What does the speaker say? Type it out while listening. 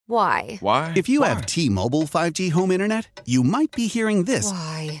Why? Why? If you have T-Mobile 5G home internet, you might be hearing this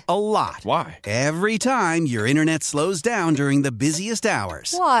Why? a lot. Why? Every time your internet slows down during the busiest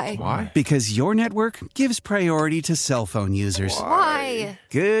hours. Why? Why? Because your network gives priority to cell phone users. Why?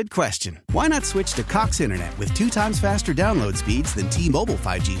 Good question. Why not switch to Cox Internet with 2 times faster download speeds than T-Mobile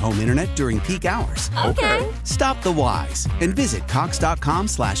 5G home internet during peak hours? Okay. Stop the whys and visit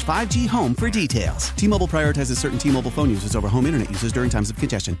cox.com/5G home for details. T-Mobile prioritizes certain T-Mobile phone users over home internet users during times of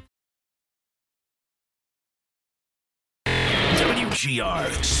congestion.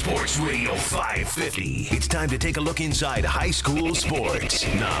 WGR Sports Radio 550. It's time to take a look inside high school sports.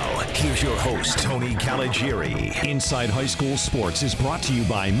 Now, here's your host, Tony Caligiuri. Inside High School Sports is brought to you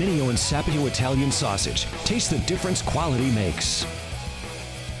by Mineo and Sapio Italian Sausage. Taste the difference quality makes.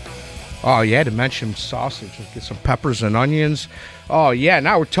 Oh, yeah, to mention sausage. Let's get some peppers and onions. Oh, yeah,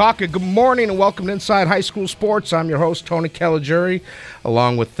 now we're talking. Good morning and welcome to Inside High School Sports. I'm your host, Tony Caligiuri,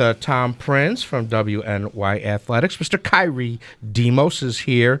 along with Tom Prince from WNY Athletics. Mr. Kyrie Demos is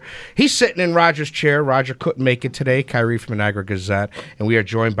here. He's sitting in Roger's chair. Roger couldn't make it today. Kyrie from the Niagara Gazette. And we are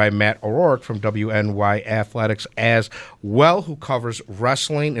joined by Matt O'Rourke from WNY Athletics as well, who covers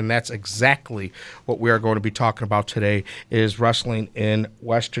wrestling. And that's exactly what we are going to be talking about today is wrestling in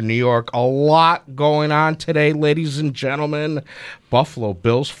Western New York. A lot going on today, ladies and gentlemen. Buffalo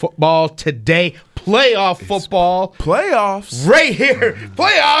Bills football today. Playoff football. Playoffs? Right here.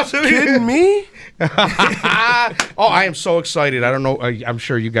 Playoffs. Are you kidding me? Oh, I am so excited. I don't know. I'm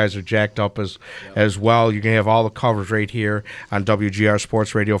sure you guys are jacked up as well. You're going to have all the coverage right here on WGR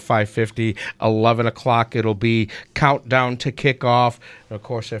Sports Radio 550. 11 o'clock, it'll be countdown to kickoff. And of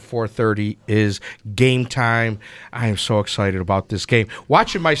course, at 4:30 is game time. I am so excited about this game.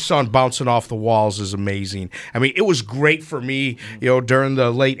 Watching my son bouncing off the walls is amazing. I mean, it was great for me, during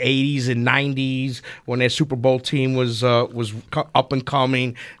the late 80s and 90s when that Super Bowl team was up and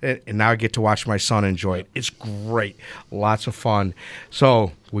coming. And now I get to watch my son enjoy it. It's great. Lots of fun.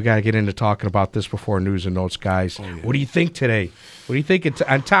 So we got to get into talking about this before news and notes, guys. Oh, yeah. What do you think today? What do you think?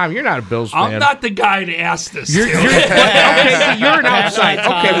 And Tom, you're not a Bills fan. I'm not the guy to ask this. You're an outside.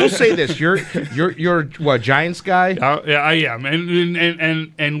 Okay, we'll say this. You're what, Giants guy? Yeah, I am.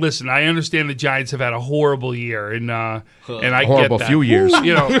 And listen, I understand the Giants have had a horrible year, and I horrible get that. Few years.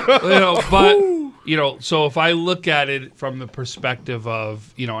 But so if I look at it from the perspective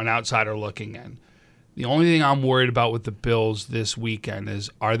of an outsider looking in, the only thing I'm worried about with the Bills this weekend is,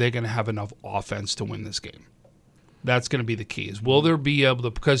 are they going to have enough offense to win this game? That's going to be the key. Is will there be able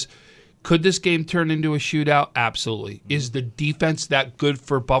to, because could this game turn into a shootout? Absolutely. Is the defense that good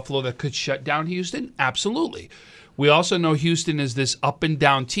for Buffalo that could shut down Houston? Absolutely. We also know Houston is this up and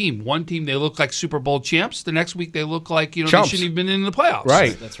down team. One team, they look like Super Bowl champs. The next week, they look like they shouldn't have been in the playoffs.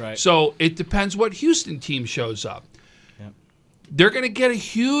 Right. That's right. So it depends what Houston team shows up. They're going to get a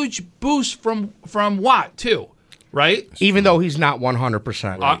huge boost from Watt, too, right? Even though he's not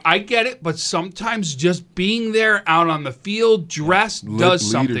 100%. I get it, but sometimes just being there out on the field, dressed,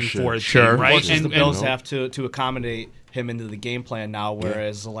 does something for a team, right? And the Bills have to accommodate him into the game plan now,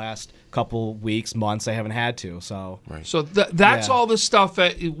 whereas the last couple weeks, months, they haven't had to. So that's all the stuff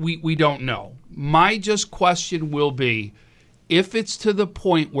that we don't know. My just question will be, if it's to the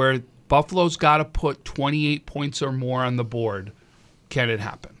point where Buffalo's got to put 28 points or more on the board, can it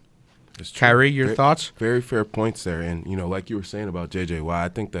happen? Kyrie, your thoughts? Very fair points there. And, like you were saying about J.J. Watt, I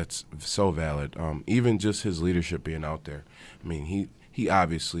think that's so valid. Even just his leadership being out there. I mean, he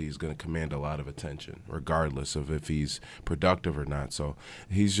obviously is going to command a lot of attention, regardless of if he's productive or not. So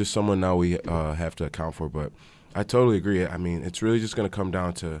he's just someone now we have to account for. But I totally agree. I mean, it's really just going to come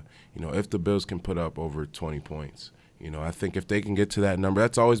down to, if the Bills can put up over 20 points. I think if they can get to that number,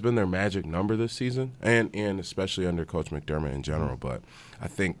 that's always been their magic number this season, and especially under Coach McDermott in general. But I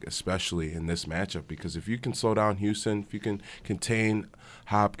think especially in this matchup, because if you can slow down Houston, if you can contain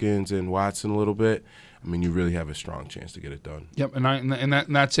Hopkins and Watson a little bit, I mean, you really have a strong chance to get it done. Yep, and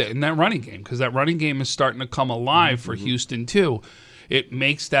that's it. And that running game, because that running game is starting to come alive for Houston too. It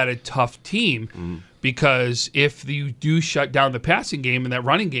makes that a tough team because if you do shut down the passing game and that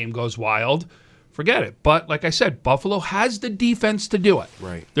running game goes wild, forget it. But like I said, Buffalo has the defense to do it.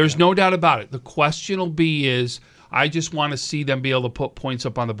 Right. There's no doubt about it. The question will be I just want to see them be able to put points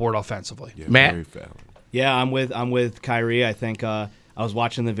up on the board offensively. Yeah, Matt? Very valid. Yeah, I'm with Kyrie. I think I was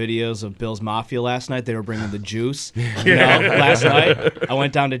watching the videos of Bills Mafia last night. They were bringing the juice. Last night, I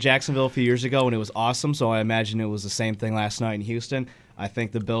went down to Jacksonville a few years ago, and it was awesome. So I imagine it was the same thing last night in Houston. I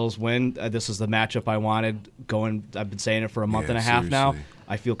think the Bills win. This is the matchup I wanted. I've been saying it for a month and a half now.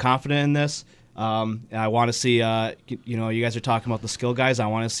 I feel confident in this. I want to see, you guys are talking about the skill guys. I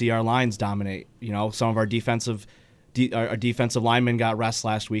want to see our lines dominate. Some of our defensive our defensive lineman got rest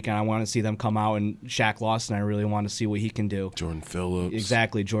last week, and I want to see them come out. And Shaq Lawson, I really want to see what he can do. Jordan Phillips.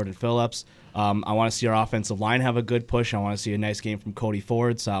 Exactly, Jordan Phillips. I want to see our offensive line have a good push. I want to see a nice game from Cody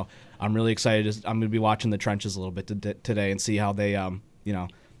Ford. So I'm really excited. I'm going to be watching the trenches a little bit today and see how they,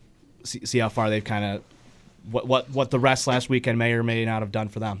 see how far they've kind of what the rest last weekend may or may not have done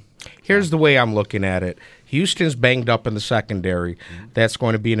for them. Here's the way I'm looking at it. Houston's banged up in the secondary. That's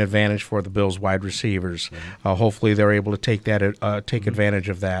going to be an advantage for the Bills' wide receivers. Hopefully, they're able to take advantage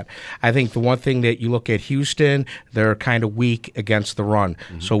of that. I think the one thing that you look at Houston, they're kind of weak against the run.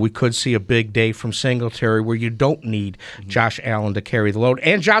 So we could see a big day from Singletary where you don't need Josh Allen to carry the load.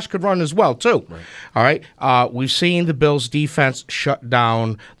 And Josh could run as well, too. All right? We've seen the Bills' defense shut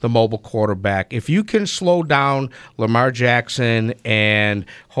down the mobile quarterback. If you can slow down Lamar Jackson and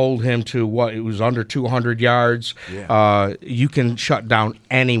hold him to what it was under 200 yards, you can shut down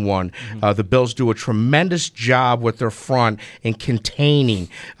anyone. The Bills do a tremendous job with their front in containing.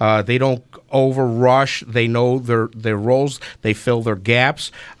 They don't over-rush. They know their roles. They fill their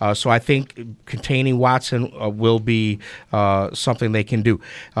gaps. So I think containing Watson will be something they can do.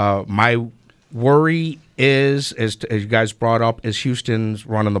 My worry is, as you guys brought up, is Houston's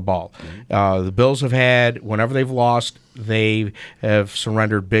running the ball. The Bills have had, whenever they've lost, they have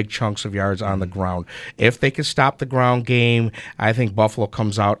surrendered big chunks of yards on the ground. If they can stop the ground game, I think Buffalo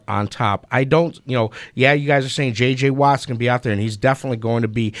comes out on top. I don't, you guys are saying J.J. Watt's going to be out there, and he's definitely going to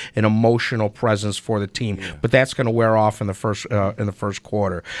be an emotional presence for the team. But that's going to wear off in the first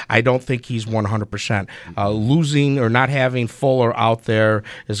quarter. I don't think he's 100%. Losing or not having Fuller out there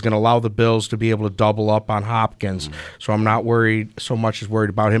is going to allow the Bills to be able to double up on Hopkins. So I'm not worried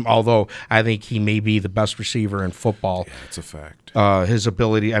about him, although I think he may be the best receiver in football. Yeah, it's a fact. His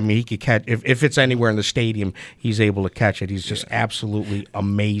ability, he could catch, if it's anywhere in the stadium, he's able to catch it. He's just absolutely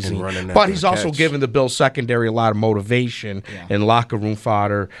amazing. But he's also given the Bills secondary a lot of motivation and locker room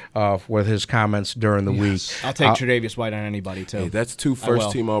fodder with his comments during the week. I'll take Tre'Davious White on anybody, too. Hey, that's two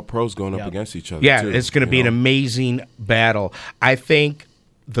first-team All-Pros going up against each other, Yeah, too, it's going to be an amazing battle. I think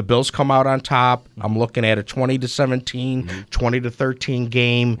the Bills come out on top. I'm looking at a 20-17, 20-13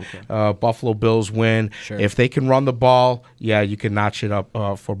 game. Buffalo Bills win. Sure. If they can run the ball, you can notch it up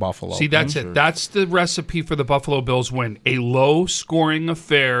for Buffalo. See, that's it. That's the recipe for the Buffalo Bills win. A low-scoring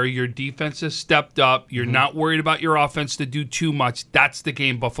affair. Your defense has stepped up. You're not worried about your offense to do too much. That's the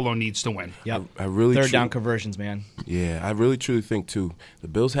game Buffalo needs to win. Yep. I really third down conversions, man. Yeah, I really truly think, too, the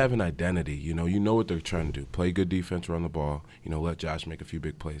Bills have an identity. You know what they're trying to do. Play good defense, run the ball. Let Josh make a few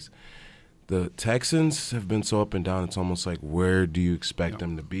big plays. The Texans have been so up and down, it's almost like, where do you expect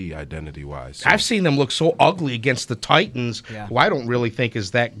them to be identity-wise? So, I've seen them look so ugly against the Titans, who I don't really think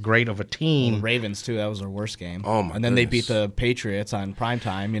is that great of a team. The Ravens, too, that was their worst game. Oh, my And then goodness. they beat the Patriots on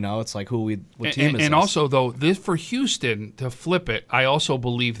primetime. It's like, what team is this? And also, though, this for Houston, to flip it, I also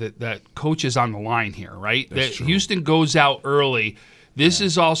believe that coach is on the line here, right? That true. Houston goes out early. This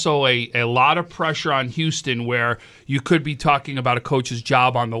is also a lot of pressure on Houston where you could be talking about a coach's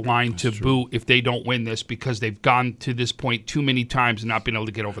job on the line to boot if they don't win this because they've gone to this point too many times and not been able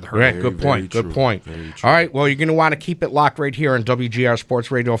to get over the hurdle. Right, good point. Good point. All right, well, you're going to want to keep it locked right here on WGR Sports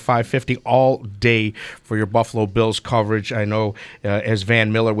Radio 550 all day for your Buffalo Bills coverage. I know, as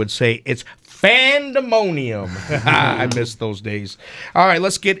Van Miller would say, it's fandemonium. I miss those days. All right,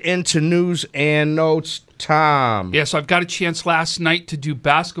 let's get into news and notes. Tom. Yeah, so I've got a chance last night to do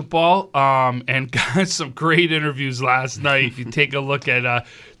basketball and got some great interviews last night. If you take a look at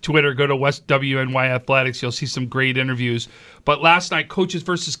Twitter, go to West WNY Athletics, you'll see some great interviews. But last night, Coaches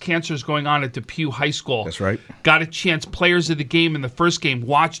versus Cancer is going on at Depew High School. That's right. Got a chance. Players of the game in the first game.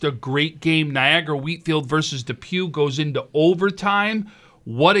 Watched a great game. Niagara Wheatfield versus Depew goes into overtime.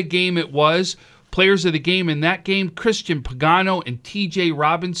 What a game it was. Players of the game in that game, Christian Pagano and TJ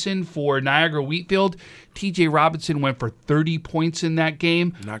Robinson for Niagara Wheatfield. TJ Robinson went for 30 points in that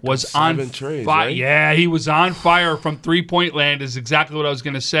game. Was on 7 treys, right? Yeah, he was on fire from three-point land is exactly what I was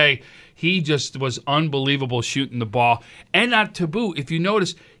going to say. He just was unbelievable shooting the ball. And not to boot, if you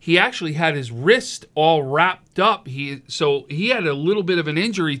notice, he actually had his wrist all wrapped up. So he had a little bit of an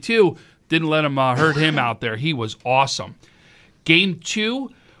injury too. Didn't let him hurt him out there. He was awesome. Game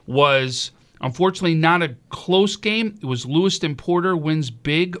 2 was unfortunately not a close game. It was Lewiston Porter wins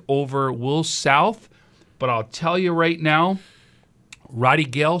big over Will South. But I'll tell you right now, Roddy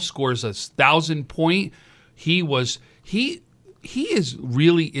Gale scores 1,000 point. He really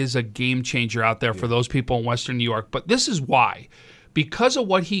is a game changer out there for those people in Western New York. But this is why. Because of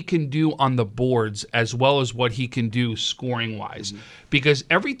what he can do on the boards as well as what he can do scoring-wise. Mm-hmm. Because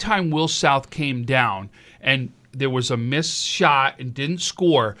every time Will South came down and there was a missed shot and didn't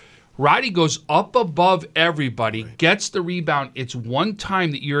score, Roddy goes up above everybody, gets the rebound. It's one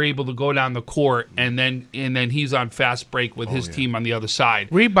time that you're able to go down the court, and then he's on fast break with his team on the other side.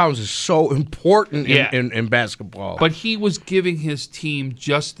 Rebounds is so important in basketball. But he was giving his team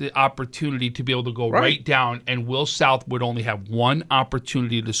just the opportunity to be able to go right down, and Will South would only have one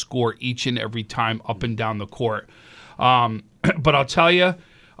opportunity to score each and every time up and down the court. But I'll tell you,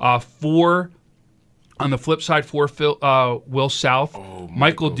 on the flip side, for Will South,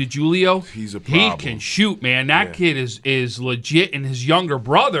 Michael DiGiulio, he's a problem. He can shoot, man. That kid is legit. And his younger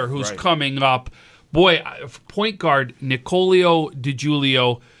brother, who's coming up, boy, point guard Nicolio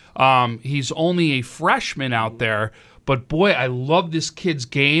DiGiulio, he's only a freshman out there. But, boy, I love this kid's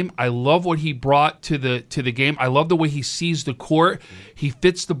game. I love what he brought to the game. I love the way he sees the court. He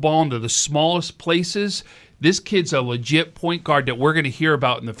fits the ball into the smallest places. This kid's a legit point guard that we're going to hear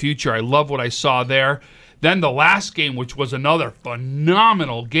about in the future. I love what I saw there. Then the last game, which was another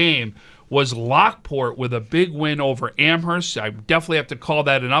phenomenal game, was Lockport with a big win over Amherst. I definitely have to call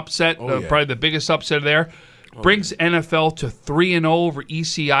that an upset, probably the biggest upset there. Brings NFL to 3-0 over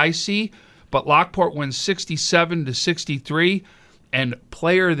ECIC, but Lockport wins 67-63. And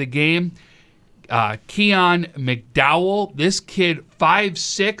player of the game, Keon McDowell. This kid,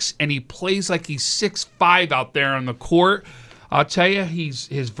 5'6", and he plays like he's 6'5" out there on the court. I'll tell you, his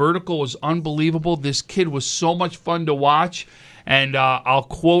vertical was unbelievable. This kid was so much fun to watch. And I'll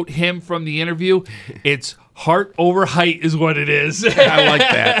quote him from the interview. It's heart over height is what it is. I like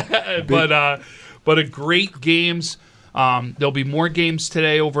that. But a great games. There'll be more games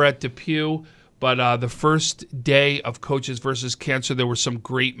today over at Depew. But the first day of Coaches versus Cancer, there were some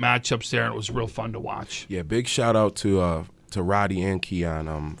great matchups there, and it was real fun to watch. Yeah, big shout out to Roddy and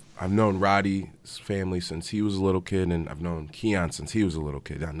Keon. I've known Roddy's family since he was a little kid, and I've known Keon since he was a little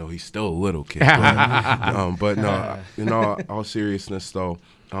kid. I know he's still a little kid. But no, in all seriousness, though,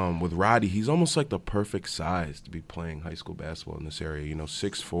 with Roddy, he's almost like the perfect size to be playing high school basketball in this area.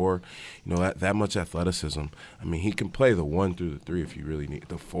 6'4", that much athleticism. I mean, he can play the 1 through the 3 if you really need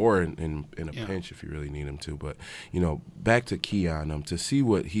the 4 in a pinch if you really need him to. But back to Keon, to see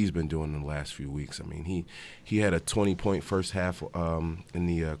what he's been doing in the last few weeks. I mean, he had a 20-point first half in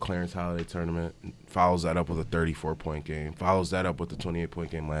the Clarence Holiday tournament. Follows that up with a 34-point game. Follows that up with a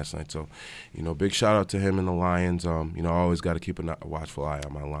 28-point game last night. So, big shout out to him and the Lions. I always got to keep a watchful eye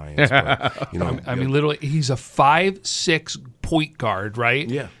on my Lions. But, I mean, literally, he's a 5'6" point guard, right?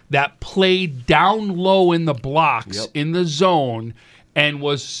 Yeah. That played down low in the blocks, in the zone, and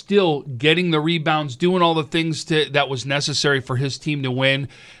was still getting the rebounds, doing all the things that was necessary for his team to win.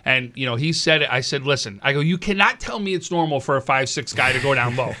 And, he said it. I said, listen, you cannot tell me it's normal for a 5'6" guy to go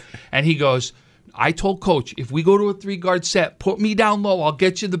down low. And he goes, I told Coach, if we go to a 3-guard set, put me down low, I'll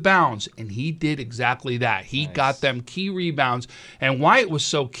get you the bounds. And he did exactly that. He got them key rebounds. And why it was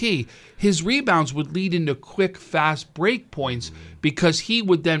so key, his rebounds would lead into quick, fast break points because he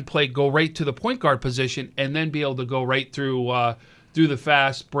would then go right to the point guard position and then be able to go right through the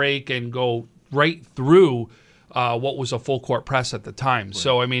fast break and go right through what was a full court press at the time. Right.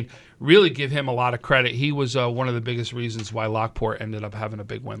 So, I mean, really give him a lot of credit. He was one of the biggest reasons why Lockport ended up having a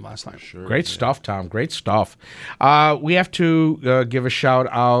big win last night. Sure. Great stuff, Tom. Great stuff. We have to give a shout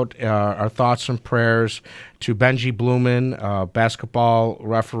out, our thoughts and prayers to Benji Blumen, basketball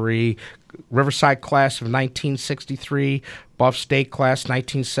referee, Riverside class of 1963, Buff State class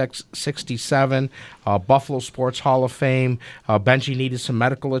 1967, Buffalo Sports Hall of Fame. Benji needed some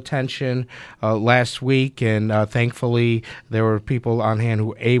medical attention last week, and thankfully there were people on hand who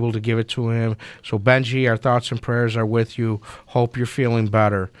were able to give it to him. So Benji, our thoughts and prayers are with you. Hope you're feeling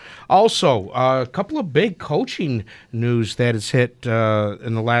better. Also, a couple of big coaching news that has hit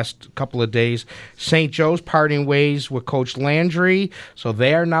in the last couple of days. St. Joe's parting ways with Coach Landry, so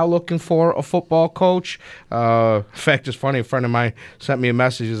they are now looking for a football coach. In fact, it's funny, a friend of mine sent me a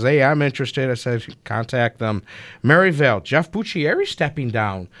message, says, hey, I'm interested. I said, contact them. Maryvale, Jeff Buccieri stepping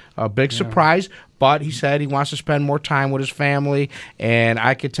down. A big surprise, but he said he wants to spend more time with his family, and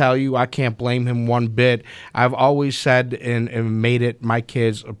I could tell you I can't blame him one bit. I've always said and made it my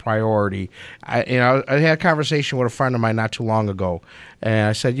kids a priority. I had a conversation with a friend of mine not too long ago, and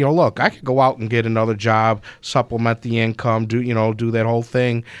I said, look, I could go out and get another job, supplement the income, do that whole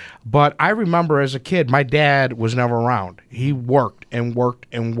thing. But I remember as a kid, my dad was never around. He worked and worked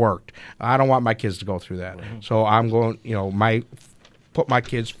and worked. I don't want my kids to go through that. Mm-hmm. So I'm going, put my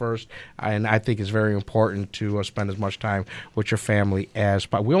kids first, and I think it's very important to spend as much time with your family as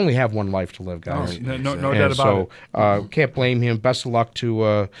possible. We only have one life to live, guys. No doubt about it. So can't blame him. Best of luck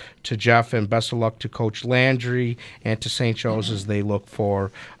to Jeff, and best of luck to Coach Landry and to St. Joe's as they look for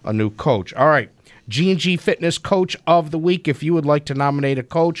a new coach. All right. G&G Fitness Coach of the Week. If you would like to nominate a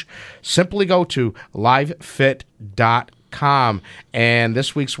coach, simply go to livefit.com. And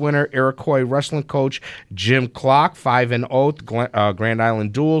this week's winner, Iroquois wrestling coach Jim Clark, 5-0 Grand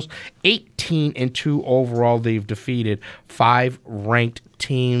Island Duels, 18-2 overall. They've defeated 5 ranked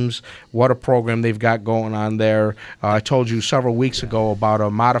teams. What a program they've got going on there. I told you several weeks ago about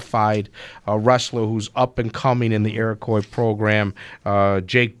a modified wrestler who's up and coming in the Iroquois program,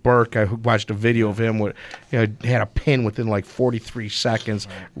 Jake Burke. I watched a video of him with, had a pin within like 43 seconds.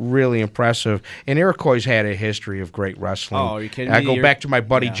 Really impressive. And Iroquois had a history of great wrestling. Oh, are you kidding I me? go back to my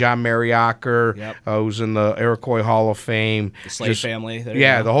buddy Yeah. John Mariacker, Yep. who's in the Iroquois Hall of Fame. The Slade family. There you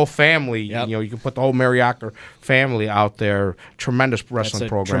Yeah, go. the whole family. Yep. You can put the whole Mariacker family out there. Tremendous wrestling That's a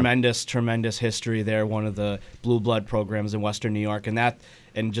program. tremendous history there. One of the blue blood programs in Western New York,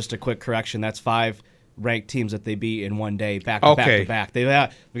 and just a quick correction, that's 5 ranked teams that they beat in one day, back to back Okay. to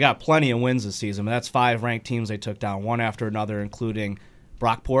back. We got plenty of wins this season, but that's 5 ranked teams they took down one after another, including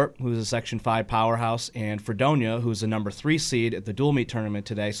Brockport, who's a Section 5 powerhouse, and Fredonia, who's the number 3 seed at the dual meet tournament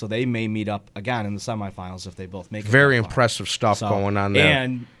today. So they may meet up again in the semifinals if they both make it. Very that far. impressive stuff So, going on there.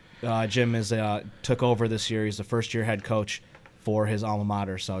 And Jim took over this year. He's the first-year head coach for his alma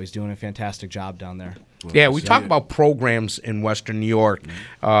mater, so he's doing a fantastic job down there. Yeah, we talk about programs in Western New York,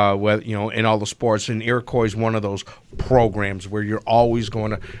 in all the sports, and Iroquois is one of those programs where you're always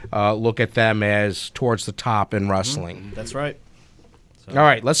going to look at them as towards the top in wrestling. That's right. All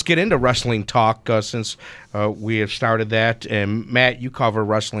right, let's get into wrestling talk since we have started that. And Matt, you cover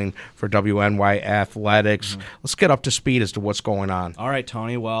wrestling for WNY Athletics. Let's get up to speed as to what's going on. All right,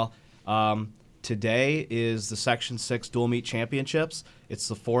 Tony. Well, today is the Section 6 Dual Meet Championships. It's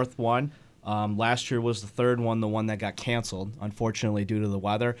the 4th one. Last year was the 3rd one, the one that got canceled, unfortunately, due to the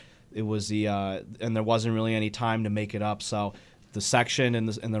weather. It was and there wasn't really any time to make it up. So the section and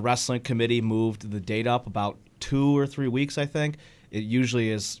the wrestling committee moved the date up about 2 or 3 weeks, I think. It usually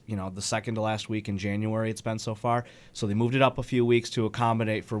is, the second to last week in January it's been so far. So they moved it up a few weeks to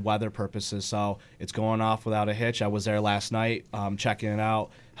accommodate for weather purposes. So it's going off without a hitch. I was there last night checking it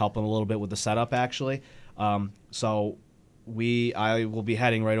out, helping a little bit with the setup, actually. So I will be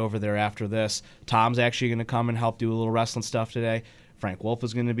heading right over there after this. Tom's actually going to come and help do a little wrestling stuff today. Frank Wolf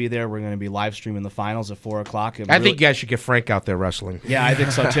is going to be there. We're going to be live streaming the finals at 4 o'clock. I think you guys should get Frank out there wrestling. Yeah, I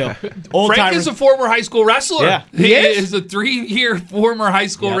think so too. Frank is a former high school wrestler. Yeah. He is a 3-year former high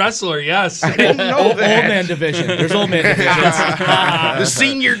school wrestler, yes. I didn't know Old man division. There's old man divisions. the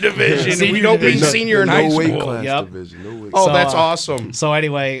senior division. Senior we don't mean division. senior in no high weight school. class Yep. division. No weight Oh, So, that's awesome. So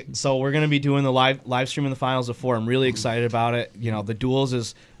anyway, we're going to be doing the live streaming the finals at 4. I'm really excited about it. The duels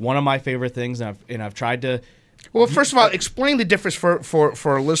is one of my favorite things, and I've tried to. Well, first of all, explain the difference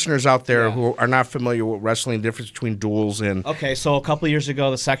for listeners out there who are not familiar with wrestling, the difference between duels and... Okay, so a couple of years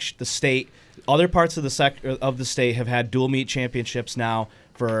ago, the state, other parts of the state have had dual meet championships now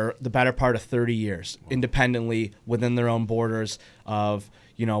for the better part of 30 years, independently within their own borders of,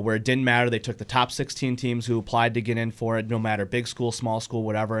 where it didn't matter. They took the top 16 teams who applied to get in for it, no matter big school, small school,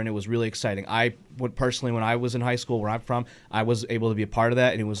 whatever, and it was really exciting. I would personally, when I was in high school, where I'm from, I was able to be a part of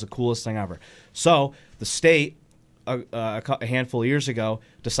that, and it was the coolest thing ever. So the state, a handful of years ago,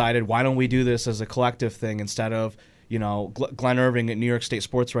 decided, why don't we do this as a collective thing instead of, Glenn Irving at New York State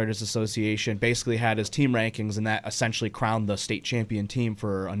Sports Writers Association basically had his team rankings, and that essentially crowned the state champion team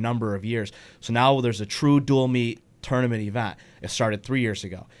for a number of years. So now there's a true dual meet tournament event. It started 3 years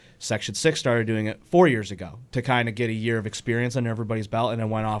ago. Section 6 started doing it 4 years ago to kind of get a year of experience under everybody's belt, and it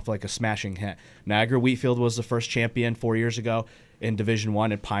went off like a smashing hit. Niagara Wheatfield was the first champion 4 years ago in Division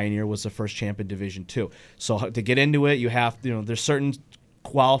 1, and Pioneer was the first champ in Division 2. So to get into it, you have, there's certain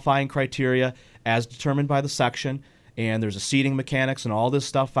qualifying criteria as determined by the section, and there's a seeding mechanics and all this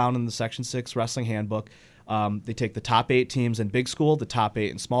stuff found in the Section 6 Wrestling Handbook. They take the top 8 teams in big school, the top 8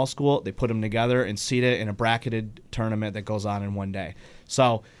 in small school, they put them together and seed it in a bracketed tournament that goes on in one day.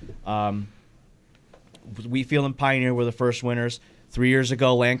 So Wheatfield and Pioneer were the first winners. 3 years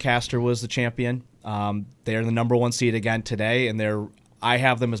ago, Lancaster was the champion. They're the number 1 seed again today, and I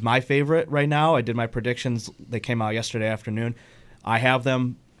have them as my favorite right now. I did my predictions. They came out yesterday afternoon. I have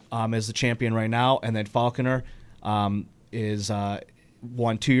them as the champion right now, and then Falconer is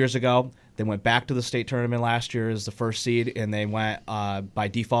won 2 years ago. They went back to the state tournament last year as the first seed, and they went by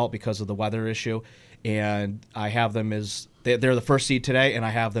default because of the weather issue. And I have them as they're the first seed today, and I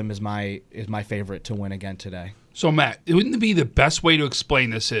have them as my favorite to win again today. So, Matt, wouldn't it be the best way to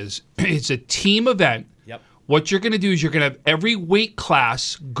explain this is it's a team event. Yep. What you're going to do is you're going to have every weight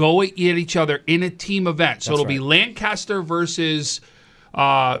class go at each other in a team event. So That's it'll be right. Lancaster versus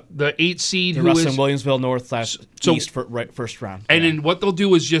the 8 seed They're who wrestling is Williamsville North East for first round. And then what they'll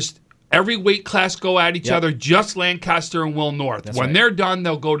do is just Every weight class go at each Yep. other, just Lancaster and Will North. That's when right. they're done,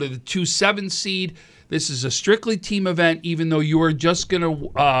 they'll go to the 2-7 seed. This is a strictly team event, even though you are just going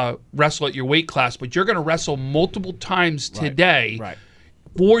to wrestle at your weight class, but you're going to wrestle multiple times today Right.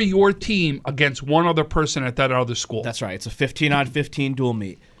 for your team against one other person at that other school. That's right. It's a 15-on-15 dual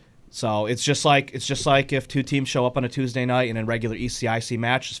meet. So it's just like if two teams show up on a Tuesday night and in regular ECIC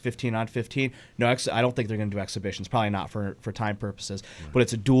match is 15-on-15. No, I don't think they're going to do exhibitions. Probably not for time purposes. But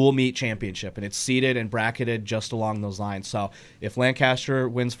it's a dual meet championship, and it's seeded and bracketed just along those lines. So if Lancaster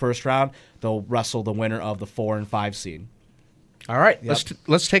wins first round, they'll wrestle the winner of the 4 and 5 seed. All right,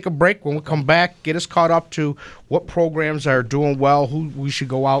 let's take a break. When we come back, get us caught up to what programs are doing well, who we should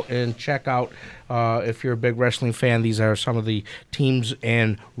go out and check out. If you're a big wrestling fan, these are some of the teams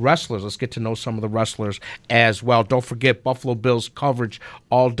and wrestlers. Let's get to know some of the wrestlers as well. Don't forget Buffalo Bills coverage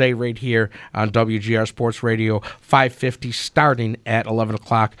all day right here on WGR Sports Radio 550 starting at 11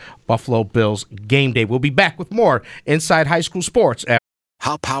 o'clock, Buffalo Bills game day. We'll be back with more Inside High School Sports.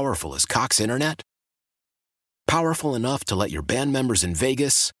 How powerful is Cox Internet? Powerful enough to let your band members in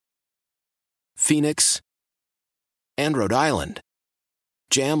Vegas, Phoenix, and Rhode Island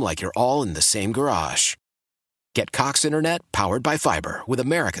jam like you're all in the same garage. Get Cox Internet powered by fiber with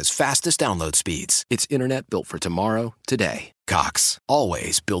America's fastest download speeds. It's internet built for tomorrow, today. Cox,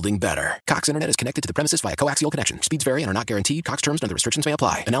 always building better. Cox Internet is connected to the premises via coaxial connection. Speeds vary and are not guaranteed. Cox terms and other restrictions may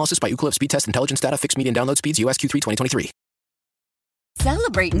apply. Analysis by Ookla Speed Test Intelligence Data. Fixed median download speeds. US Q3 2023.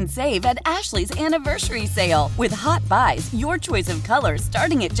 Celebrate and save at Ashley's Anniversary Sale. With Hot Buys, your choice of colors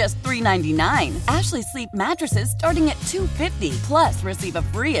starting at just $3.99. Ashley Sleep mattresses starting at $2.50. Plus, receive a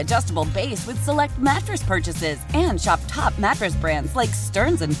free adjustable base with select mattress purchases. And shop top mattress brands like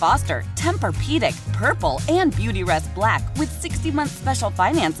Stearns & Foster, Tempur-Pedic, Purple, and Beautyrest Black with 60-month special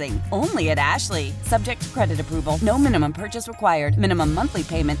financing. Only at Ashley. Subject to credit approval. No minimum purchase required. Minimum monthly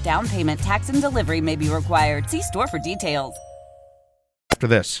payment, down payment, tax, and delivery may be required. See store for details. After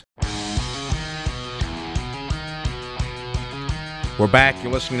this. We're back.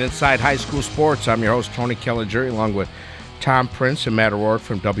 You're listening to Inside High School Sports. I'm your host, Tony Caligiuri, along with Tom Prince and Matt O'Rourke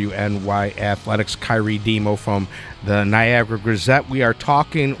from WNY Athletics, Kyrie Demo from the Niagara Gazette. We are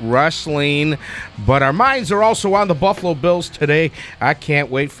talking wrestling, but our minds are also on the Buffalo Bills today. I can't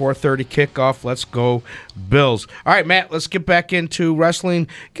wait. 4:30 kickoff. Let's go Bills. All right, Matt, let's get back into wrestling.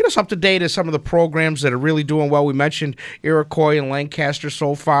 Get us up to date as some of the programs that are really doing well. We mentioned Iroquois and Lancaster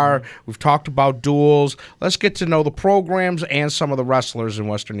so far. We've talked about duels. Let's get to know the programs and some of the wrestlers in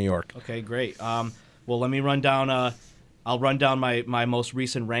Western New York. Okay, great. Well, let me run down. I'll run down my most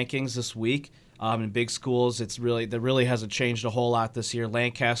recent rankings this week. In big schools, that really hasn't changed a whole lot this year.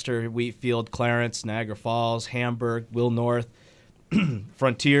 Lancaster, Wheatfield, Clarence, Niagara Falls, Hamburg, Will North,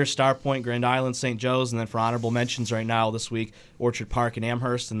 Frontier, Star Point, Grand Island, St. Joe's, and then for honorable mentions right now this week, Orchard Park and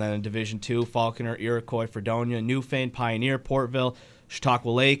Amherst, and then in Division II, Falconer, Iroquois, Fredonia, Newfane, Pioneer, Portville,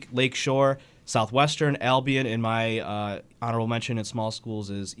 Chautauqua Lake, Lake Shore, Southwestern, Albion, and my honorable mention in small schools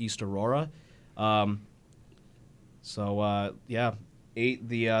is East Aurora. The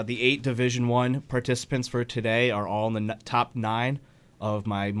 8 Division I participants for today are all in the top 9 of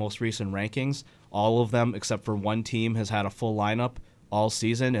my most recent rankings. All of them, except for one team, has had a full lineup all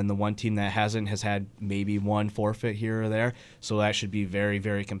season, and the one team that hasn't has had maybe one forfeit here or there. So that should be very,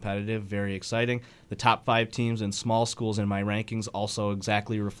 very competitive, very exciting. The top 5 teams in small schools in my rankings also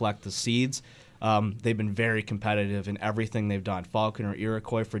exactly reflect the seeds. They've been very competitive in everything they've done. Falconer,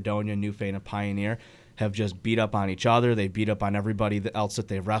 Iroquois, Fredonia, Newfane, and Pioneer have just beat up on each other. They beat up on everybody else that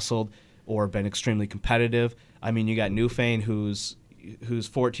they've wrestled or been extremely competitive. I mean, you got Newfane, who's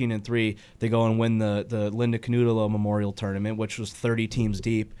 14-3. They go and win the Linda Canutolo Memorial Tournament, which was 30 teams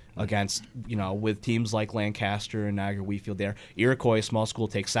deep against, with teams like Lancaster and Niagara Wheatfield there. Iroquois, small school,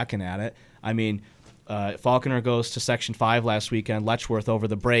 takes second at it. I mean, Falconer goes to Section 5 last weekend. Letchworth over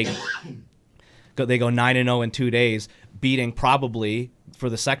the break. They go 9-0 in 2 days, beating probably for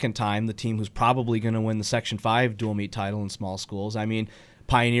the second time the team who's probably going to win the Section 5 dual meet title in small schools. I mean,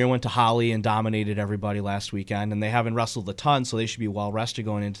 Pioneer went to Holly and dominated everybody last weekend, and they haven't wrestled a ton, so they should be well rested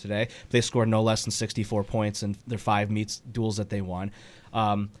going into today. They scored no less than 64 points in their 5 meets duels that they won.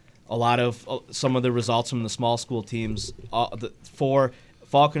 A lot of some of the results from the small school teams for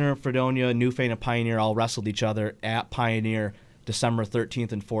Falconer, Fredonia, Newfane, and Pioneer all wrestled each other at Pioneer December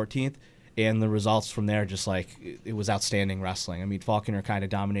 13th and 14th. And the results from there, just like, it was outstanding wrestling. I mean, Falconer kind of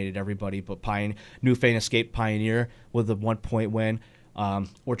dominated everybody, but Newfane escaped Pioneer with a 1-point win.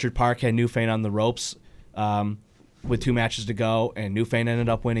 Orchard Park had Newfane on the ropes with 2 matches to go, and Newfane ended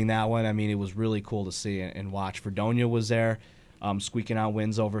up winning that one. I mean, it was really cool to see and watch. Fredonia was there, squeaking out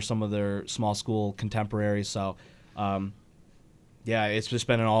wins over some of their small school contemporaries. So Yeah, it's just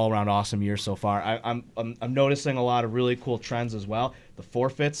been an all-around awesome year so far. I'm noticing a lot of really cool trends as well. The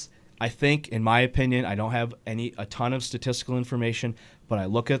forfeits, I think, in my opinion, I don't have a ton of statistical information, but I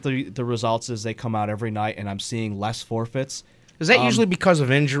look at the results as they come out every night, and I'm seeing less forfeits. Is that usually because of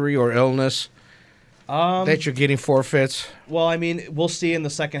injury or illness that you're getting forfeits? Well, I mean, we'll see in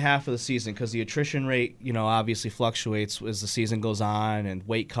the second half of the season because the attrition rate, obviously fluctuates as the season goes on, and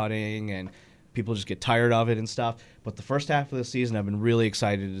weight cutting, and people just get tired of it and stuff. But the first half of the season, I've been really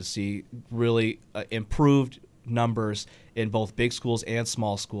excited to see really improved numbers in both big schools and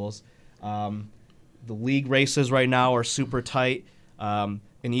small schools. The league races right now are super tight. In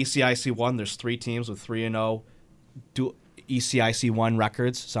ECIC 1, there's 3 teams with 3-0 ECIC 1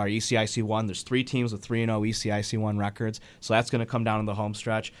 records. Sorry, ECIC 1, there's 3 teams with 3-0 ECIC 1 records. So that's going to come down in the home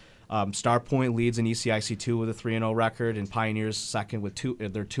stretch. Star Point leads in ECIC 2 with a 3-0 record, and Pioneers second with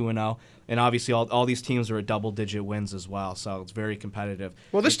they're 2-0. And obviously all these teams are at double-digit wins as well, so it's very competitive.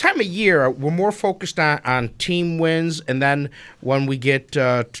 Well, this time of year, we're more focused on team wins, and then when we get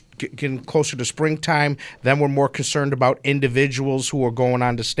getting closer to springtime, then we're more concerned about individuals who are going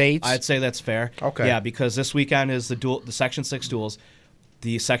on to states. I'd say that's fair. Okay. Yeah, because this weekend is the Section 6 duels.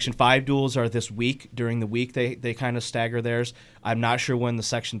 The Section 5 duels are this week. During the week, they kind of stagger theirs. I'm not sure when the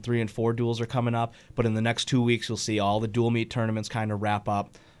Section 3 and 4 duels are coming up, but in the next 2 weeks, you'll see all the dual meet tournaments kind of wrap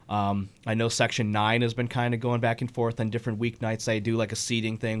up. I know Section 9 has been kind of going back and forth on different weeknights. They do like a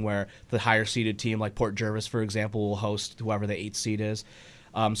seeding thing where the higher-seeded team, like Port Jervis, for example, will host whoever the 8th seed is.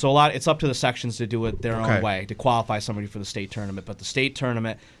 So it's up to the sections to do it their own way, to qualify somebody for the state tournament. But the state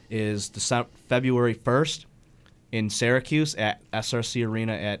tournament is February 1st. In Syracuse at SRC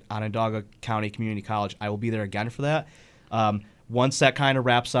Arena at Onondaga County Community College. I will be there again for that. Once that kind of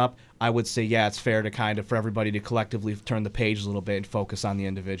wraps up, I would say, it's fair to for everybody to collectively turn the page a little bit and focus on the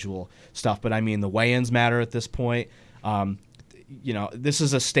individual stuff. But I mean, the weigh-ins matter at this point. This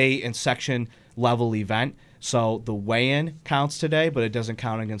is a state and section level event. So the weigh-in counts today, but it doesn't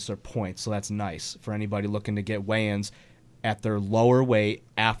count against their points. So that's nice for anybody looking to get weigh-ins at their lower weight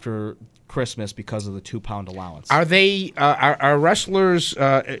after Christmas because of the 2-pound allowance. Are they are wrestlers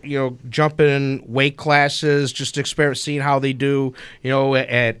jumping weight classes, just seeing how they do,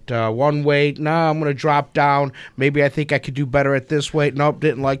 at one weight? No, I'm going to drop down. Maybe I think I could do better at this weight. Nope,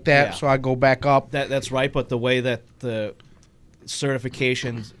 didn't like that, so I go back up. That's right, but the way that the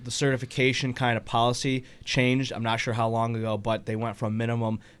certification kind of policy changed, I'm not sure how long ago, but they went from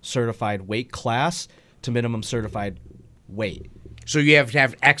minimum certified weight class to minimum certified weight. So you have to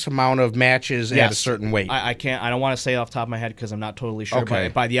have X amount of matches at a certain weight. I don't want to say off the top of my head because I'm not totally sure. Okay.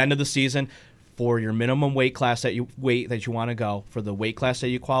 But by the end of the season, for your minimum weight class that you want to go, for the weight class that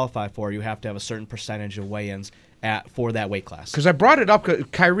you qualify for, you have to have a certain percentage of weigh-ins for that weight class. Because I brought it up,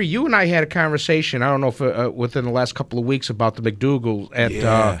 Kyrie, you and I had a conversation, I don't know if within the last couple of weeks, about the McDougal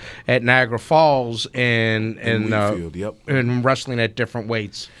at Niagara Falls and Wheatfield, and wrestling at different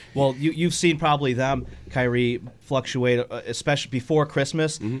weights. Well, you've seen probably them, Kyrie, fluctuate, especially before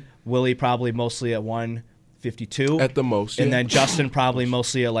Christmas. Mm-hmm. Willie probably mostly at 152. At the most, and then Justin probably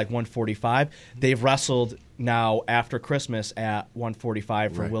mostly at like 145. They've wrestled now after Christmas at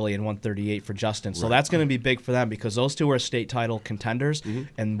 145 for Willie and 138 for Justin. So that's going to be big for them because those two are state title contenders. Mm-hmm.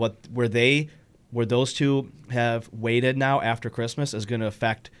 And where those two have weighted now after Christmas is going to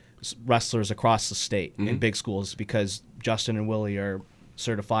affect wrestlers across the state in big schools because Justin and Willie are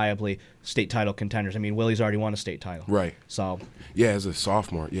certifiably state title contenders. I mean, Willie's already won a state title. Right. So. Yeah, as a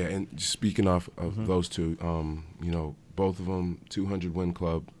sophomore. Yeah, and speaking of those two, both of them 200 win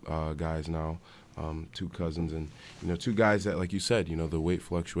club guys now. Two cousins and two guys that, like you said, the weight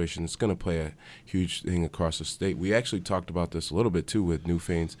fluctuation is going to play a huge thing across the state. We actually talked about this a little bit too with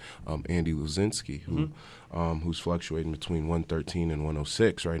Newfane's Andy Luzinski, who's fluctuating between 113 and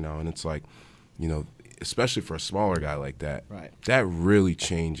 106 right now, and it's like, especially for a smaller guy like that, that really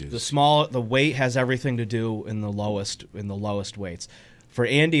changes. The weight has everything to do in the lowest weights. For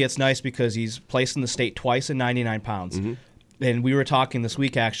Andy, it's nice because he's placed in the state twice in 99 pounds, and we were talking this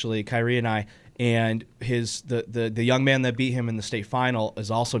week actually, Kyrie and I. And the young man that beat him in the state final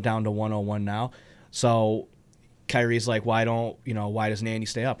is also down to 101 now. So Kyrie's like, why doesn't Andy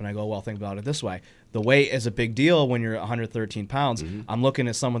stay up? And I go, well, think about it this way. The weight is a big deal when you're 113 pounds. Mm-hmm. I'm looking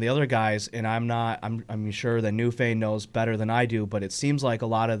at some of the other guys, and I'm sure that Newfane knows better than I do, but it seems like a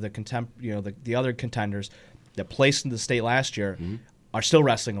lot of the other contenders that placed in the state last year are still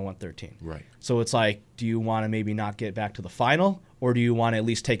wrestling at 113. Right. So it's like, do you want to maybe not get back to the final, or do you want to at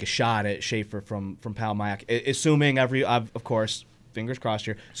least take a shot at Schaefer from Palmayak? Assuming of course, fingers crossed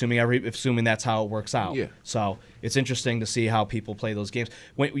here, assuming that's how it works out. Yeah. So it's interesting to see how people play those games.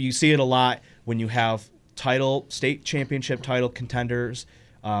 When you see it a lot when you have state championship title contenders.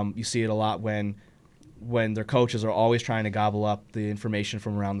 You see it a lot when their coaches are always trying to gobble up the information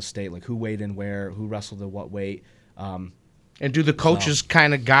from around the state, like who weighed in where, who wrestled at what weight. And do the coaches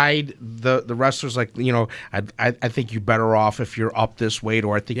kind of guide the wrestlers? Like, I think you're better off if you're up this weight,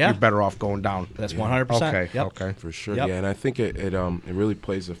 or I think you're better off going down. That's 100%. Okay, for sure. Yep. Yeah, and I think it really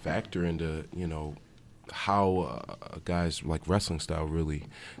plays a factor into how a guy's like wrestling style really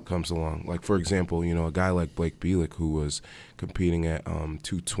comes along. Like, for example, a guy like Blake Bielik, who was competing at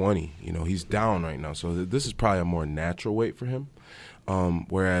 220. He's down right now, so this is probably a more natural weight for him.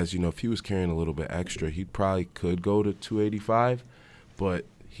 Whereas, if he was carrying a little bit extra, he probably could go to 285, but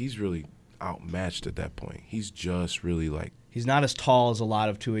he's really outmatched at that point. He's just really like... He's not as tall as a lot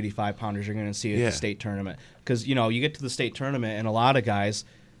of 285-pounders you're going to see at the state tournament. Because, you get to the state tournament, and a lot of guys,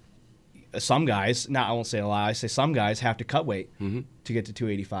 some guys, I won't say a lot, I say some guys have to cut weight to get to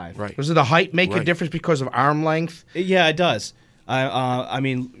 285. Right. Does the height make a difference because of arm length? Yeah, it does. I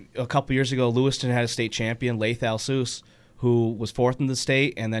mean, a couple years ago, Lewiston had a state champion, Laith Alsus, who was 4th in the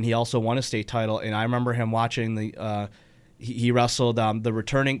state, and then he also won a state title. And I remember him watching he wrestled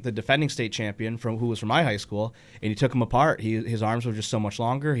the defending state champion who was from my high school, and he took him apart. His arms were just so much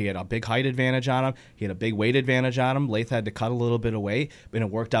longer. He had a big height advantage on him. He had a big weight advantage on him. Laith had to cut a little bit of weight, and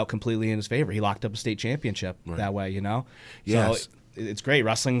it worked out completely in his favor. He locked up a state championship that way, Yes. So it's great.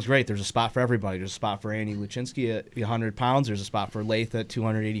 Wrestling's great. There's a spot for everybody. There's a spot for Andy Luczynski at 100 pounds. There's a spot for Laith at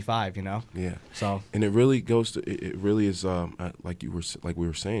 285. Yeah. So and it really goes to it really is like we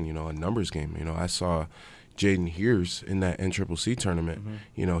were saying. A numbers game. I saw Jaden Heers in that NCCC tournament.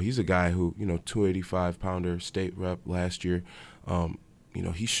 He's a guy who 285 pounder state rep last year.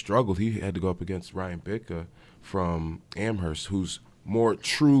 He struggled. He had to go up against Ryan Bicka from Amherst, who's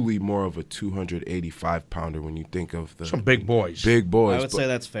truly more of a 285 pounder when you think of some big boys. Big boys. I would say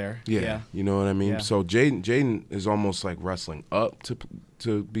that's fair. Yeah. You know what I mean? Yeah. So Jaden is almost like wrestling up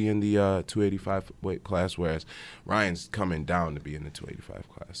to be in the 285 weight class, whereas Ryan's coming down to be in the 285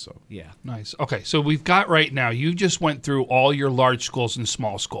 class. So yeah. Nice. Okay, so we've got right now, you just went through all your large schools and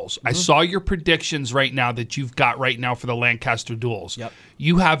small schools. I saw your predictions right now that you've got right now for the Lancaster duels. Yep.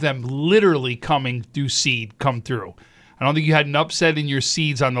 You have them literally come through. I don't think you had an upset in your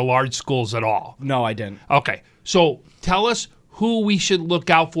seeds on the large schools at all. No, I didn't. Okay, so tell us who we should look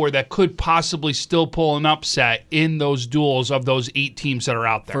out for that could possibly still pull an upset in those duels of those 8 teams that are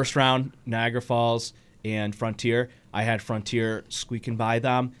out there. First round, Niagara Falls and Frontier. I had Frontier squeaking by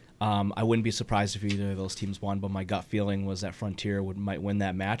them. I wouldn't be surprised if either of those teams won, but my gut feeling was that Frontier might win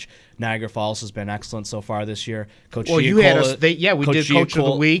that match. Niagara Falls has been excellent so far this year. Coach you had us. We did Coach of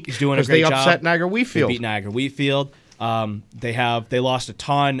the Week. He's doing a great job. They upset Niagara Wheatfield. They beat Niagara Wheatfield. They lost a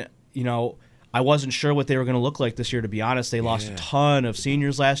ton. I wasn't sure what they were going to look like this year, to be honest. They lost a ton of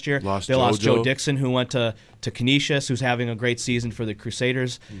seniors last year. They lost Joe Dixon, who went to Canisius, who's having a great season for the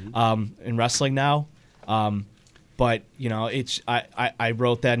Crusaders in wrestling now. But I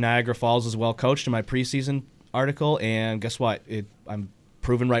wrote that Niagara Falls is well coached in my preseason article, and guess what? I'm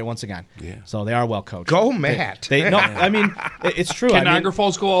proven right once again. Yeah. So they are well coached. Go Matt. It's true. Can Niagara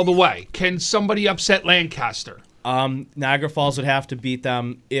Falls go all the way? Can somebody upset Lancaster? Niagara Falls would have to beat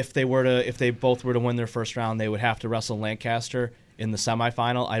them if they both were to win their first round. They would have to wrestle Lancaster in the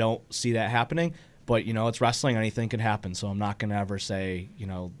semifinal. I don't see that happening, but it's wrestling. Anything can happen. So I'm not going to ever say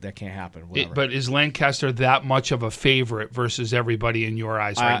that can't happen. But is Lancaster that much of a favorite versus everybody in your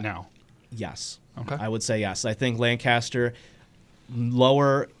eyes right now? Yes. Okay. I would say yes. I think Lancaster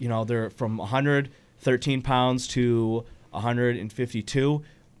lower. They're from 113 pounds to 152.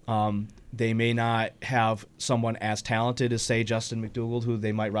 They may not have someone as talented as, say, Justin McDougald, who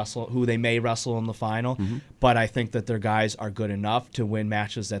they may wrestle in the final. But I think that their guys are good enough to win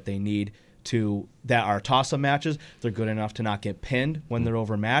matches that they need that are toss-up matches. They're good enough to not get pinned when they're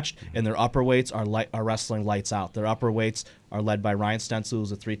overmatched, and their upper weights are wrestling lights out. Their upper weights are led by Ryan Stencil,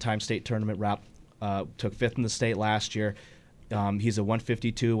 who's a 3-time state tournament rep, took 5th in the state last year. He's a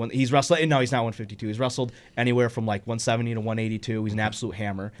 152. He's wrestled. No, he's not 152. He's wrestled anywhere from like 170 to 182. He's an absolute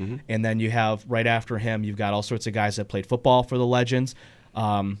hammer. And then you have right after him, you've got all sorts of guys that played football for the Legends.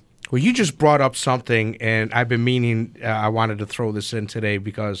 Well, you just brought up something, and I've been meaning I wanted to throw this in today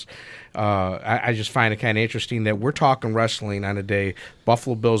because I just find it kind of interesting that we're talking wrestling on a day.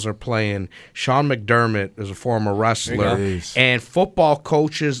 Buffalo Bills are playing. Sean McDermott is a former wrestler, and football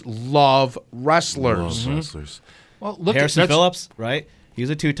coaches love wrestlers. Well, look Harrison Phillips, right? He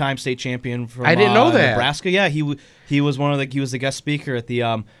was a 2-time state champion from I didn't know that. Nebraska. Yeah, he was he was the guest speaker at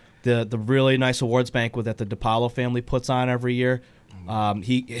the really nice awards banquet that the DiPaolo family puts on every year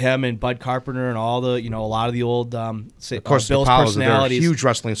Him and Bud Carpenter and all the, a lot of the old of course, Bills the Apollos, personalities. They're huge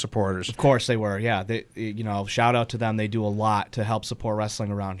wrestling supporters. Of course they were, yeah. They, shout out to them. They do a lot to help support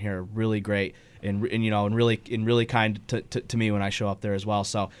wrestling around here. Really great and really kind to me when I show up there as well.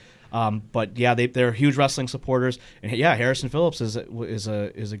 So. But yeah, they're huge wrestling supporters, and yeah, Harrison Phillips is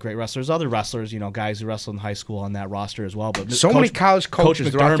a great wrestler. There's other wrestlers, guys who wrestled in high school on that roster as well. But many college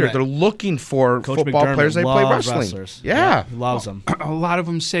coaches are out there. They're looking for Coach football McDermott players. They play wrestling. Wrestlers. Yeah, he loves them. A lot of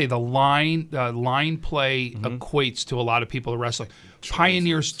them say the line play equates to a lot of people in wrestling.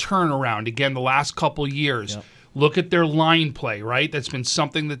 Pioneers turnaround again the last couple years. Yep. Look at their line play, right? That's been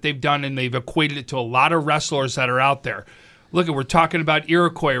something that they've done, and they've equated it to a lot of wrestlers that are out there. Look, we're talking about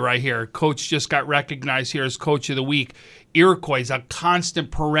Iroquois right here. Coach just got recognized here as Coach of the Week. Iroquois is a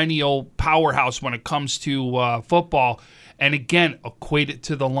constant, perennial powerhouse when it comes to football. And again, equate it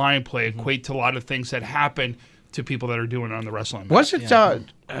to the line play, equate to a lot of things that happen to people that are doing it on the wrestling mat. Was it,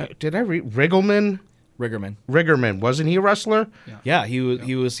 did I read, Riggleman? Riggerman. Wasn't he a wrestler? Yeah,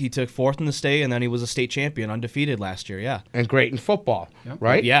 he took fourth in the state, and then he was a state champion, undefeated last year, yeah. And great in football,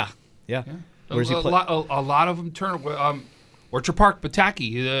 right? Yeah. Where's he play? A lot of them turn... Orchard Park,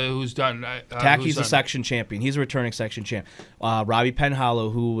 Pataki, who's done... Pataki's a section champion. He's a returning section champ. Robbie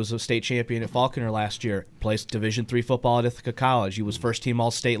Penhollow, who was a state champion at Falconer last year, plays Division III football at Ithaca College. He was first-team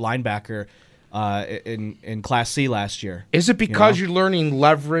All-State linebacker in Class C last year. Is it because you're learning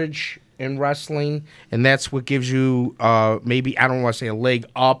leverage in wrestling, and that's what gives you maybe, I don't want to say a leg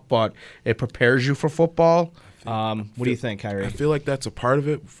up, but it prepares you for football? What do you think, Kyrie? I feel like that's a part of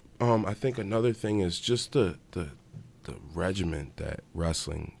it. I think another thing is just the regiment that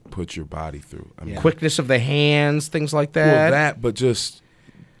wrestling puts your body through. I mean, quickness of the hands, things like that. Well, that, but just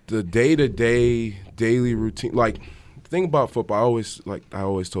the day-to-day, daily routine. Like, the thing about football, I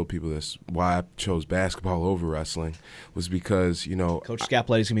always told people this, why I chose basketball over wrestling was because, Coach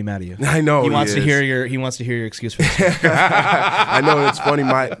Scapletti's gonna be mad at you. I know he wants to hear your excuse for this. I know, it's funny.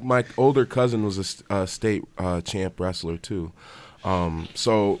 My older cousin was a state champ wrestler too.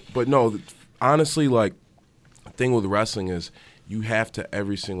 But no, honestly, like, the thing with wrestling is you have to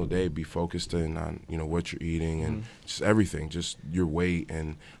every single day be focused in on what you're eating and just everything, just your weight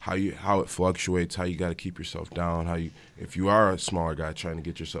and how it fluctuates, how you got to keep yourself down, if you are a smaller guy trying to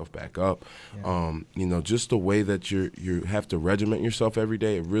get yourself back up, just the way that you have to regiment yourself every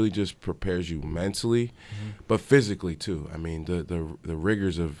day. It really just prepares you mentally, but physically too. I mean, the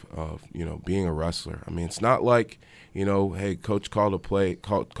rigors of being a wrestler. I mean, it's not like, hey, coach called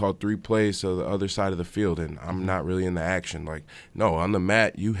 3 plays to the other side of the field, and I'm not really in the action. Like, no, on the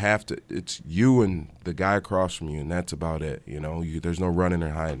mat, it's you and the guy across from you, and that's about it. There's no running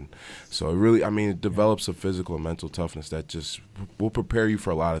or hiding. So it develops a physical and mental toughness that just will prepare you for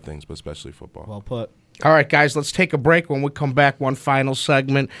a lot of things, but especially football. Well put. All right, guys, let's take a break. When we come back, one final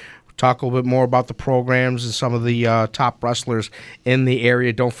segment. Talk a little bit more about the programs and some of the top wrestlers in the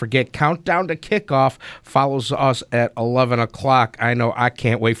area. Don't forget, Countdown to Kickoff follows us at 11 o'clock. I know I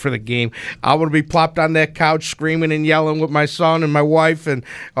can't wait for the game. I'm going to be plopped on that couch screaming and yelling with my son and my wife, and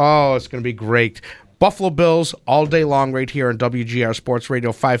it's going to be great. Buffalo Bills all day long right here on WGR Sports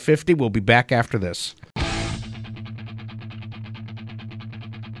Radio 550. We'll be back after this.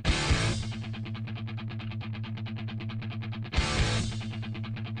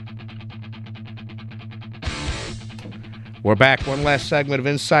 We're back. One last segment of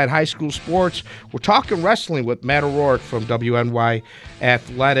Inside High School Sports. We're talking wrestling with Matt O'Rourke from WNY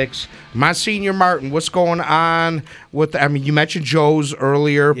Athletics. Monsignor Martin, what's going on with? You mentioned Joe's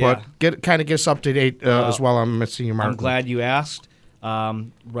earlier, but get us up to date as well on Monsignor Martin. I'm glad you asked.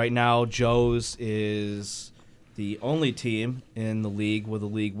 Right now, Joe's is the only team in the league with a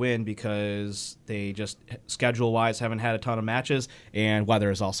league win because they just, schedule-wise, haven't had a ton of matches, and weather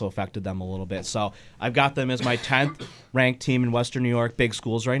has also affected them a little bit. So I've got them as my 10th ranked team in Western New York, big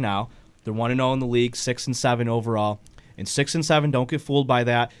schools right now. They're 1-0 in the league, 6-7 overall. And 6-7, don't get fooled by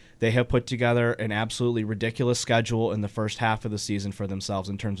that. They have put together an absolutely ridiculous schedule in the first half of the season for themselves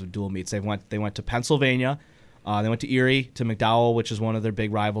in terms of dual meets. They went to Pennsylvania, they went to Erie, to McDowell, which is one of their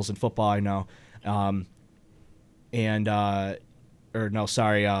big rivals in football, I know.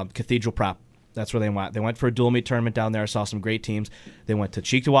 Cathedral Prep. That's where they went. They went for a dual meet tournament down there. I saw some great teams. They went to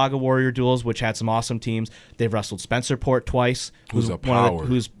Cheektowaga Warrior Duels, which had some awesome teams. They've wrestled Spencerport twice, who's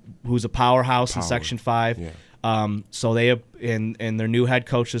a powerhouse in Section 5. Yeah. So they have, and their new head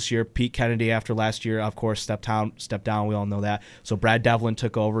coach this year, Pete Kennedy, after last year, of course, stepped down. We all know that. So Brad Devlin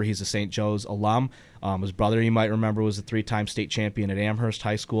took over. He's a St. Joe's alum. His brother, you might remember, was a 3-time state champion at Amherst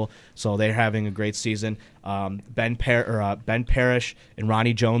High School. So they're having a great season. Ben Parrish and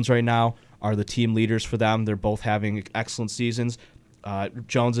Ronnie Jones right now are the team leaders for them. They're both having excellent seasons.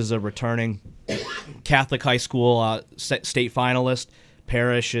 Jones is a returning Catholic high school state finalist.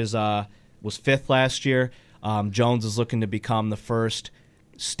 Parrish was fifth last year. Jones is looking to become the first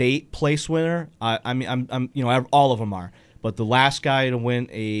state place winner. All of them are, but the last guy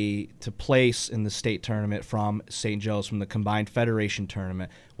to place in the state tournament from St. Joe's from the combined federation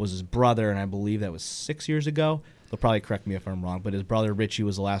tournament was his brother, and I believe that was 6 years ago. They'll probably correct me if I'm wrong, but his brother Richie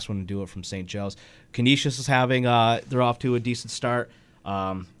was the last one to do it from St. Joe's. Canisius is having they're off to a decent start.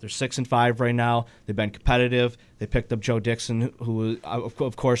 They're 6-5 right now. They've been competitive. They picked up Joe Dixon, who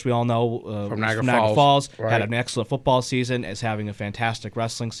of course we all know from Niagara Falls. Right. Had an excellent football season. Is having a fantastic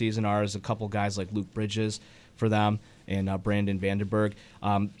wrestling season. Ours a couple guys like Luke Bridges for them and Brandon Vandenberg.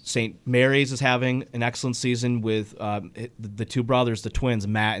 St. Mary's is having an excellent season with the two brothers, the twins,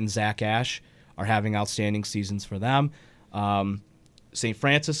 Matt and Zach Ash, are having outstanding seasons for them. St.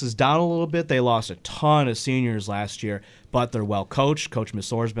 Francis is down a little bit. They lost a ton of seniors last year, but they're well coached. Coach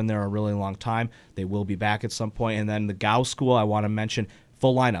Missor's been there a really long time. They will be back at some point. And then the Gow School, I want to mention,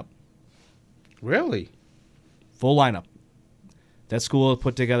 full lineup. Really? Full lineup. That school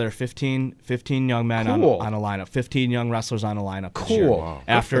put together 15 young men on a lineup, 15 young wrestlers on a lineup. Cool. This year. Wow.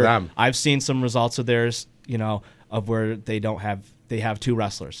 After I've seen some results of theirs, of where they have two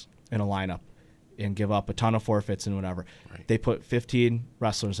wrestlers in a lineup and give up a ton of forfeits and whatever. Right. They put 15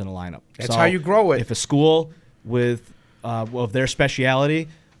 wrestlers in a lineup. That's how you grow it. If a school with of their speciality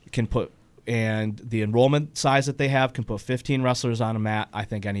can put, and the enrollment size that they have can put 15 wrestlers on a mat, I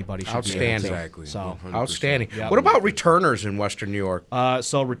think anybody should be able to. Exactly. So 100%. Outstanding. Yep. What about returners in Western New York?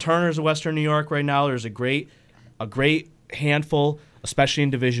 So returners in Western New York right now, there's a great handful, especially in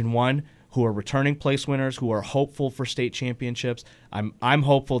Division I, who are returning place winners, who are hopeful for state championships. I'm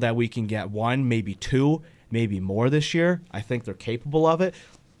hopeful that we can get one, maybe two, maybe more this year. I think they're capable of it.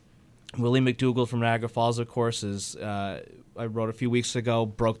 Willie McDougall from Niagara Falls, of course, I wrote a few weeks ago,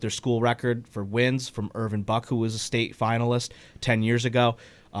 broke their school record for wins from Irvin Buck, who was a state finalist 10 years ago.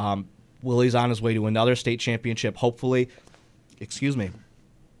 Willie's on his way to another state championship, hopefully. Excuse me.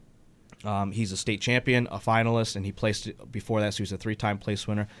 He's a state champion, a finalist, and he placed before that, so he's a 3-time place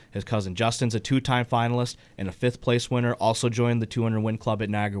winner. His cousin Justin's a 2-time finalist and a 5th place winner. Also joined the 200-win club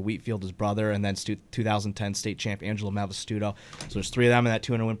at Niagara Wheatfield, his brother, and then 2010 state champ Angelo Malvestuto. So there's 3 of them in that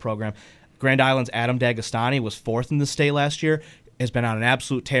 200-win program. Grand Island's Adam D'Agostani was 4th in the state last year. Has been on an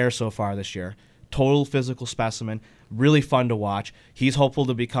absolute tear so far this year. Total physical specimen. Really fun to watch. He's hopeful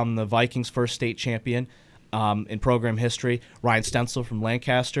to become the Vikings' first state champion in program history. Ryan Stencil from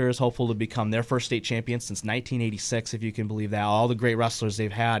Lancaster is hopeful to become their first state champion since 1986, if you can believe that. All the great wrestlers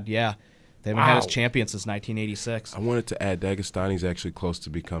they've had, they haven't had as champions since 1986. I wanted to add, D'Agostani's actually close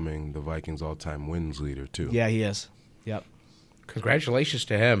to becoming the Vikings' all-time wins leader, too. Yeah, he is. Yep. Congratulations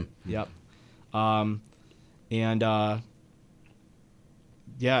to him. Yep. So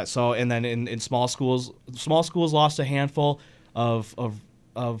and then in small schools lost a handful of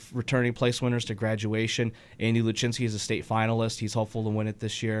returning place winners to graduation. Andy Luczynski is a state finalist. He's hopeful to win it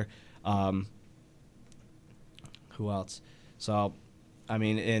this year. Who else? So, I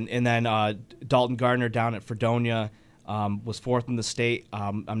mean, and then Dalton Gardner down at Fredonia was 4th in the state.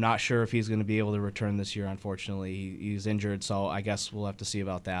 I'm not sure if he's going to be able to return this year, unfortunately. He's injured, so I guess we'll have to see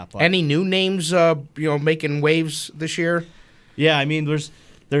about that. But any new names making waves this year? Yeah, I mean, there's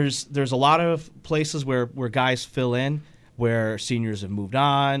a lot of places where guys fill in, where seniors have moved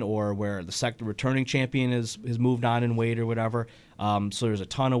on, or where the returning champion has moved on in weight or whatever. So there's a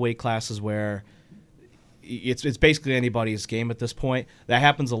ton of weight classes where it's basically anybody's game at this point. That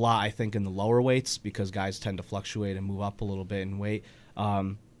happens a lot, I think, in the lower weights because guys tend to fluctuate and move up a little bit in weight.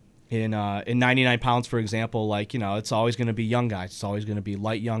 In 99 pounds, for example, it's always going to be young guys. It's always going to be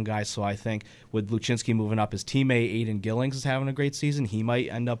light young guys. So I think with Luczynski moving up, his teammate Aiden Gillings is having a great season. He might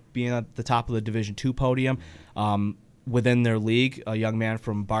end up being at the top of the Division II podium. Within their league, a young man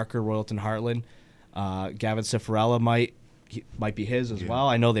from Barker, Royalton, Heartland, Gavin Cifarella might be his as well.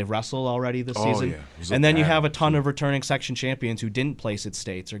 I know they've wrestled already this season. Yeah. And then you have a ton of returning section champions who didn't place at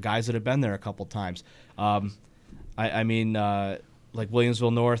states or guys that have been there a couple times. Like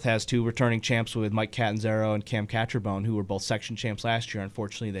Williamsville North has 2 returning champs with Mike Catanzaro and Cam Catcherbone, who were both section champs last year.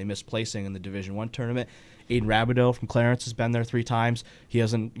 Unfortunately, they missed placing in the Division I tournament. Aiden Rabideau from Clarence has been there 3 times. He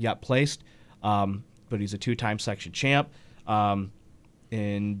hasn't yet placed, but he's a 2-time section champ.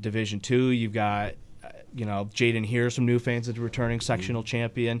 In Division II, you've got Jaden Hears from Newfan's is a returning sectional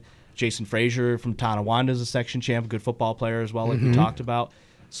champion. Jason Frazier from Tonawanda is a section champ, a good football player as well, like we talked about.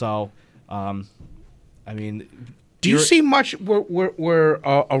 So, Do you see much where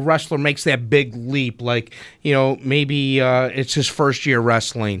a wrestler makes that big leap? Like, maybe it's his first year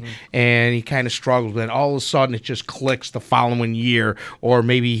wrestling and he kind of struggles, and all of a sudden it just clicks the following year, or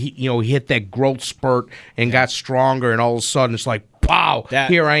maybe he hit that growth spurt and got stronger, and all of a sudden it's like, wow,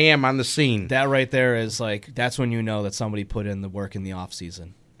 here I am on the scene. That right there is like, that's when you know that somebody put in the work in the off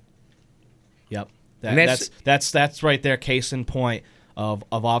season. Yep, that's right there. Case in point of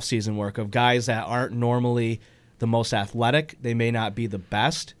off season work of guys that aren't normally the most athletic. They may not be the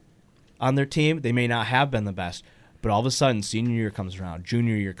best on their team. They may not have been the best. But all of a sudden, senior year comes around,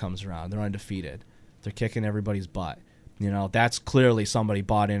 junior year comes around, they're undefeated. They're kicking everybody's butt. That's clearly somebody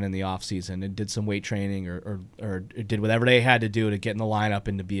bought in the offseason and did some weight training or did whatever they had to do to get in the lineup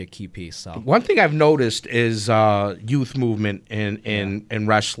and to be a key piece. So one thing I've noticed is youth movement in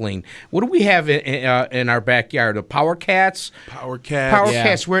wrestling. What do we have in our backyard? The Power Cats? Power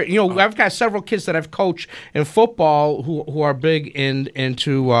Cats. Where I've got several kids that I've coached in football who are big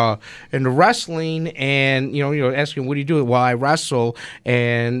into wrestling, and asking, what do you do? Well, I wrestle,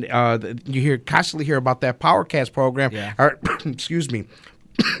 and you constantly hear about that Power Cats program. Yeah. Or, excuse me,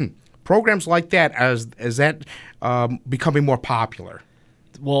 programs like that, as that becoming more popular.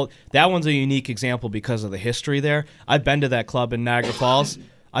 Well, that one's a unique example because of the history there. I've been to that club in Niagara Falls.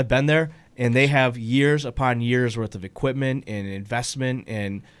 I've been there, and they have years upon years worth of equipment and investment,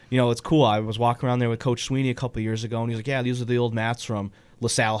 and it's cool. I was walking around there with Coach Sweeney a couple of years ago, and he was like, "Yeah, these are the old mats from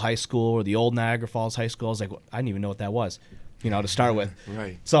LaSalle High School or the old Niagara Falls High School." I was like, I didn't even know what that was. To start with.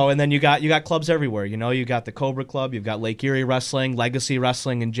 Right. So, and then you got clubs everywhere. You got the Cobra Club, you've got Lake Erie Wrestling, Legacy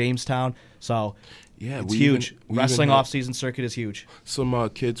Wrestling in Jamestown. So, it's huge. Wrestling off-season circuit is huge. Some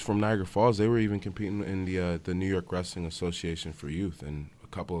kids from Niagara Falls, they were even competing in the New York Wrestling Association for youth, and a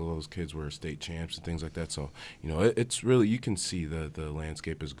couple of those kids were state champs and things like that. So, it's really, you can see the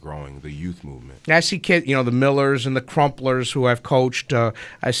landscape is growing, the youth movement. I see kids, the Millers and the Crumplers who I've coached.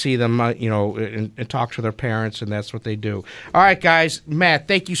 I see them, and talk to their parents, and that's what they do. All right, guys. Matt,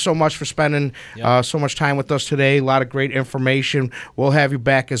 thank you so much for spending so much time with us today. A lot of great information. We'll have you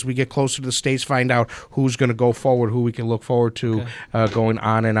back as we get closer to the states, find out who's going to go forward, who we can look forward to going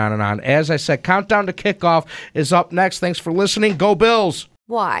on and on and on. As I said, Countdown to Kickoff is up next. Thanks for listening. Go Bills!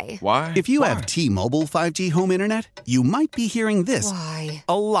 Why? If you have T-Mobile 5G home internet, you might be hearing this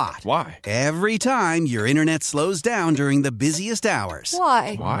a lot. Why? Every time your internet slows down during the busiest hours.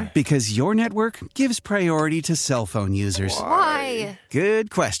 Why? Because your network gives priority to cell phone users. Why?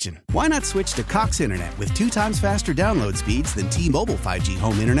 Good question. Why not switch to Cox Internet with 2 times faster download speeds than T-Mobile 5G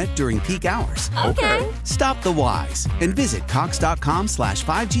home internet during peak hours? Okay. Stop the whys and visit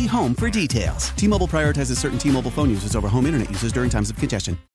Cox.com/5G home for details. T-Mobile prioritizes certain T-Mobile phone users over home internet users during times of congestion.